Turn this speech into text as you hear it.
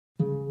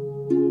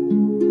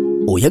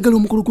oyagala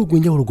omukolo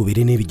gw'ogwenjawulo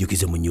gubeere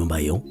n'ebijjukizo mu nnyumba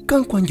yo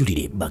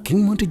kankwanjulire ba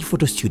King Montage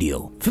Photo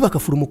Studio ffe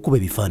bakafulu mu kkuba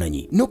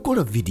ebifaananyi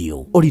n'okukola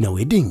vidiyo. Olina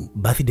wedding,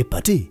 birthday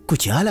party,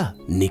 kukyala,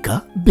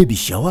 nika, baby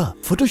shower,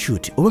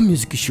 photoshoot oba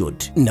music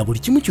shoot na buli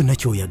kimu kyonna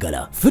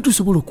ky'oyagala ffe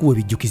tusobola okuwa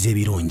ebijjukizo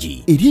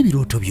ebirungi eri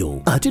ebirooto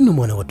byo. Ate nno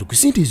mwana wattu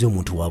kusintiiza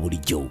omuntu wa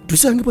bulijjo.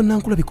 Tusangibwa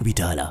Nankulabe ku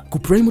Bitaala ku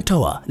Prime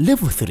Tower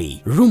Level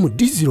 3 Room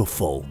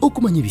D04.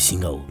 Okumanya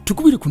ebisingawo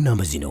tukubire ku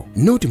nnamba zino: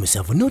 noti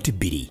 7 noti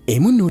 2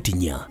 emu noti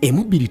 4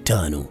 emu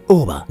 25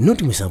 oba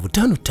noti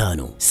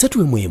 755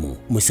 3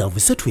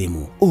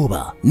 731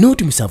 oba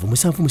noti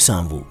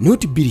 777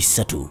 noti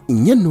 23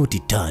 4 noti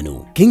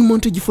 5. King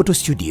Montage Photo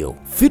Studio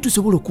ffe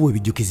tusobola okuwa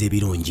ebijjukizo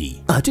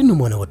ebirungi ate nno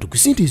mwana wattu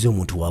kusintiiza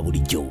omuntu wa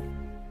bulijjo.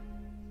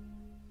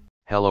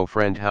 Hello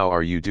friend, how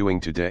are you doing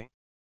today?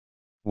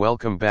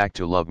 Welcome back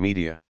to Love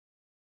Media.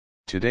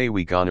 Today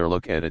we gonna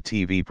look at a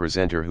TV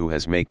presenter who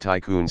has make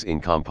tycoons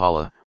in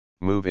Kampala,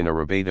 move in a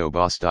Rabato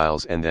boss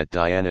styles, and that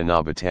Diana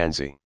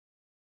Nabatanzi.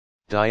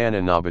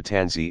 Diana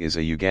Nabatanzi is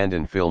a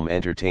Ugandan film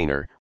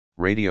entertainer,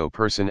 radio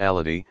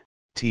personality,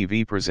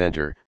 TV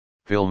presenter,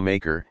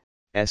 filmmaker,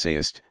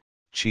 essayist,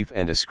 chief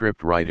and a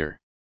script writer.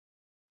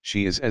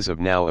 She is as of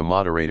now a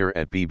moderator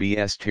at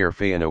BBS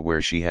Terfayana,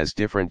 where she has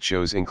different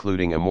shows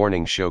including a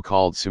morning show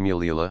called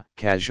Sumulila,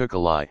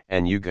 Kajukalai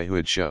and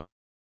Yugahood Show.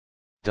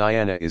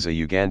 Diana is a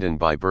Ugandan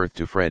by birth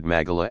to Fred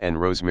Magala and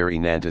Rosemary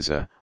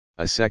Nantaza,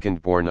 a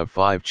second born of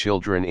 5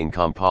 children in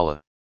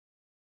Kampala.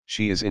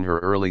 She is in her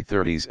early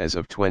 30s as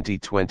of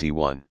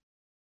 2021.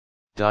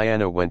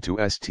 Diana went to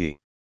St.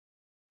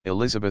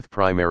 Elizabeth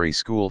Primary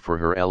School for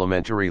her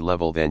elementary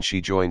level, then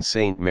she joined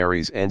St.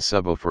 Mary's and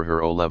Subo for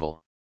her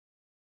O-level.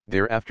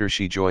 Thereafter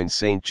she joined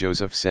St.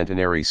 Joseph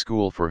Centenary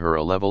School for her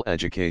O-level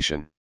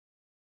education.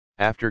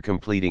 After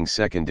completing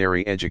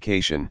secondary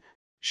education,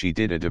 she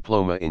did a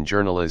diploma in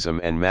journalism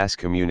and mass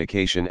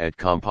communication at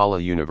Kampala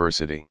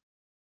University.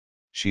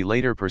 She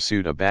later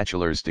pursued a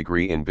bachelor's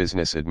degree in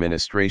business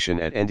administration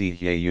at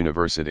Ndya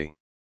University.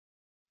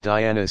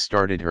 Diana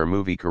started her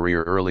movie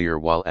career earlier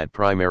while at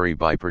primary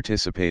by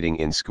participating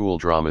in school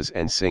dramas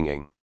and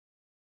singing.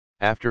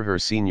 After her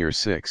senior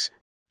 6,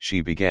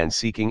 she began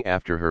seeking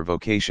after her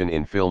vocation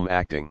in film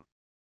acting.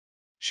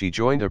 She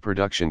joined a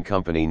production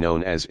company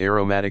known as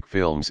Aromatic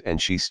Films, and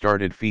she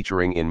started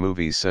featuring in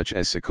movies such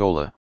as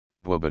Sakola,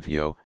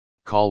 Bwabatyo,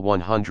 Call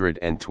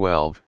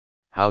 112,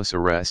 House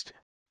Arrest,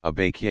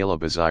 Abakyala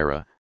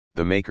Bazira,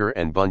 The Maker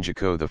and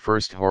Bunjiko, the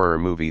first horror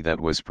movie that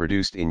was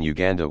produced in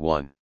Uganda.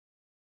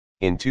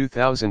 In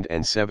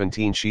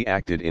 2017 she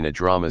acted in a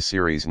drama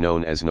series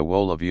known as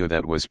Nawolavyo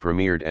that was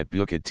premiered at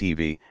Bukit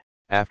TV,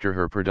 after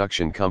her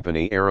production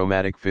company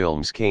Aromatic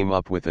Films came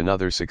up with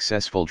another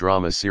successful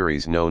drama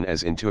series known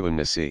as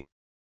Intuunasi.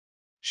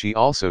 She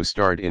also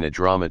starred in a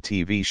drama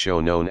TV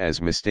show known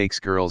as Mistakes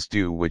Girls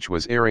Do, which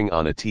was airing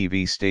on a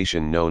TV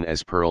station known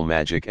as Pearl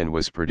Magic and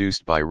was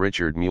produced by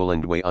Richard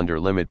Mulandwe under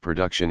Limit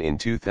Production in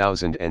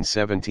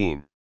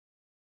 2017.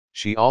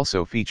 She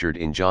also featured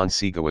in John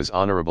Sigawa's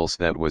Honorables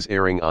that was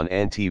airing on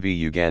NTV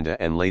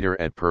Uganda and later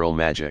at Pearl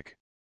Magic.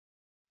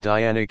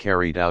 Diana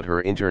carried out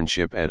her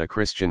internship at a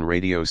Christian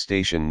radio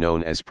station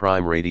known as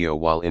Prime Radio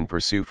while in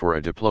pursuit for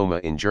a diploma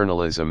in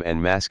journalism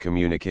and mass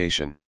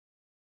communication.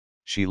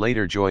 She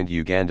later joined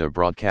Uganda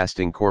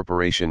Broadcasting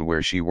Corporation,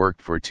 where she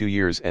worked for 2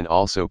 years, and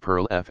also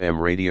Pearl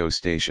FM radio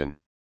station.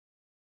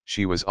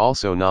 She was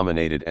also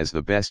nominated as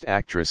the Best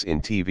Actress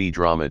in TV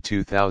Drama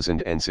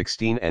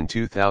 2016 and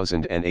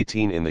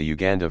 2018 in the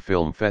Uganda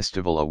Film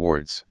Festival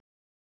Awards.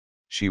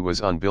 She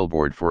was on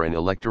billboard for an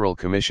electoral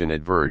commission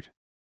advert.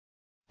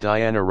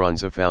 Diana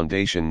runs a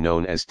foundation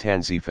known as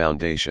Tanzi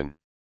Foundation.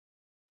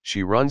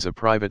 She runs a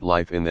private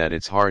life in that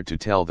it's hard to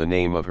tell the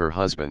name of her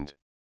husband.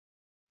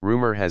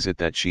 Rumor has it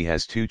that she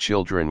has 2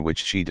 children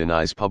which she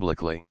denies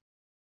publicly.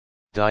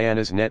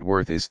 Diana's net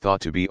worth is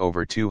thought to be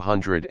over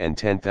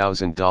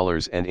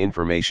 $210,000 and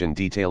information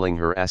detailing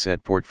her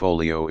asset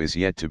portfolio is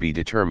yet to be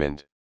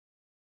determined.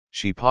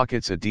 She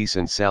pockets a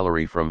decent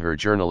salary from her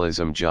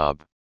journalism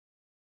job.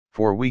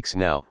 For weeks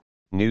now,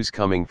 news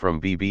coming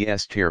from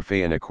BBS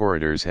Terfayana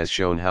corridors has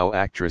shown how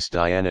actress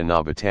Diana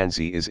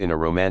Nabatanzi is in a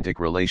romantic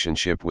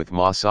relationship with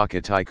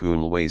Masaka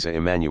tycoon Lweza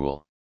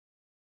Emmanuel.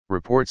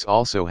 Reports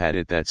also had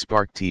it that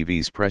Spark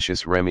TV's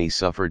Precious Remy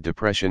suffered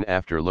depression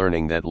after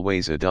learning that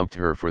Lweza dumped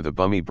her for the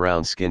bummy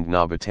brown-skinned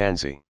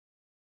Nabatanzi.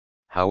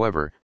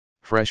 However,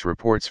 fresh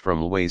reports from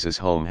Lweza's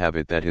home have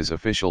it that his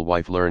official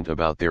wife learned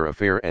about their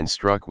affair and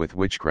struck with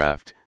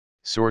witchcraft.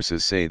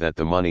 Sources say that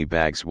the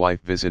moneybag's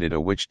wife visited a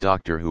witch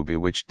doctor who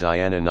bewitched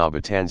Diana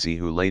Nabatanzi,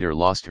 who later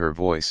lost her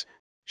voice.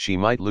 She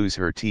might lose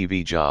her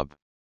TV job.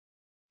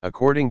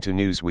 According to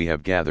news we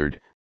have gathered,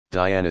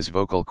 Diana's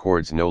vocal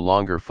cords no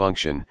longer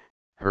function.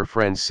 Her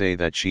friends say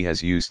that she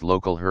has used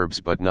local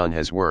herbs but none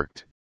has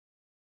worked.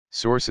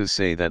 Sources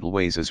say that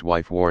Lweza's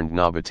wife warned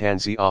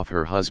Nabatanzi off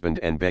her husband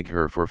and begged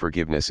her for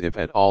forgiveness if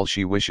at all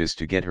she wishes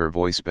to get her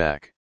voice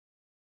back.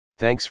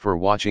 Thanks for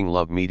watching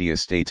Love Media.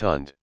 Stay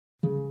tuned.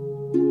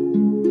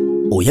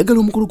 oyagala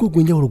omukolo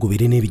gw'ogwenjawulo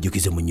gubeere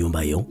n'ebijjukize mu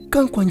nnyumba yo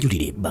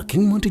kankwanjulire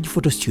King Montage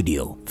Photo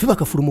Studio fe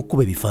bakafulu mu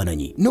kkuba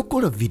ebifaananyi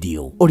n'okola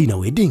video olina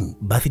wedding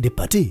birthday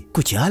party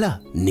kukyala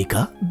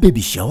nika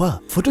baby shower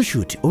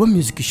photoshoot oba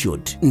music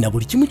shoot na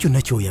buli kimu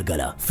kyonna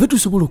ky'oyagala fe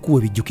tusobola okuwa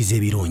ebijjukize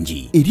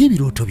ebirungi eri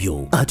ebirooto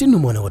byo ate nno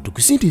mwana wattu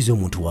kusintiiza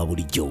omuntu wa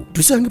bulijjo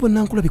tusange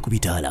bannankulabe ku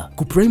bitaala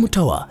ku Prime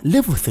Tower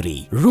Level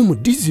 3 Room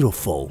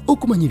D04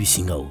 okumanya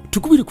ebisingawo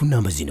tukubire ku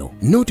nnamba zino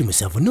noti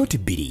 7 noti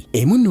 2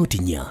 emu noti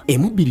 4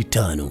 emu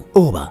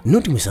 25 oba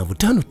noti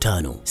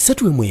 755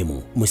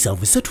 3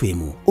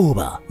 731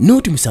 oba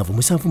noti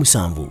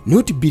 777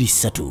 noti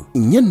 23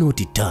 4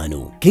 noti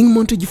 5 King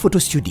Montage Photo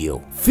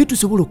Studio fe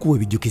tusobola okuwa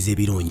ebijjukize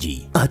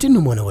ebirungi ate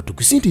nno mwana wattu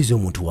kusintiiza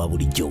omuntu wa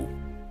bulijjo